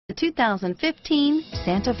The 2015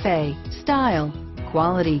 Santa Fe. Style,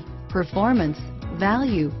 quality, performance,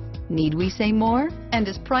 value. Need we say more? And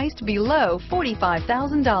is priced below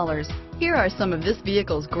 $45,000. Here are some of this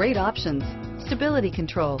vehicle's great options: stability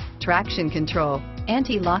control, traction control,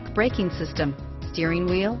 anti-lock braking system, steering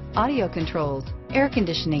wheel audio controls, air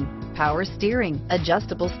conditioning, power steering,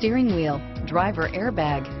 adjustable steering wheel, driver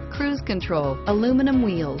airbag, cruise control, aluminum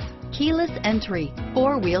wheels, keyless entry,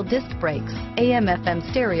 four-wheel disc brakes, AM/FM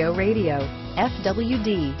stereo radio,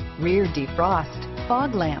 FWD, rear defrost,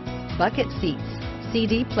 fog lamps, bucket seats,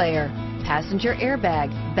 CD player, passenger airbag,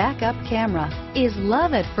 backup camera. Is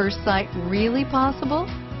love at first sight really possible?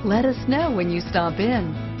 Let us know when you stop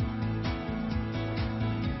in.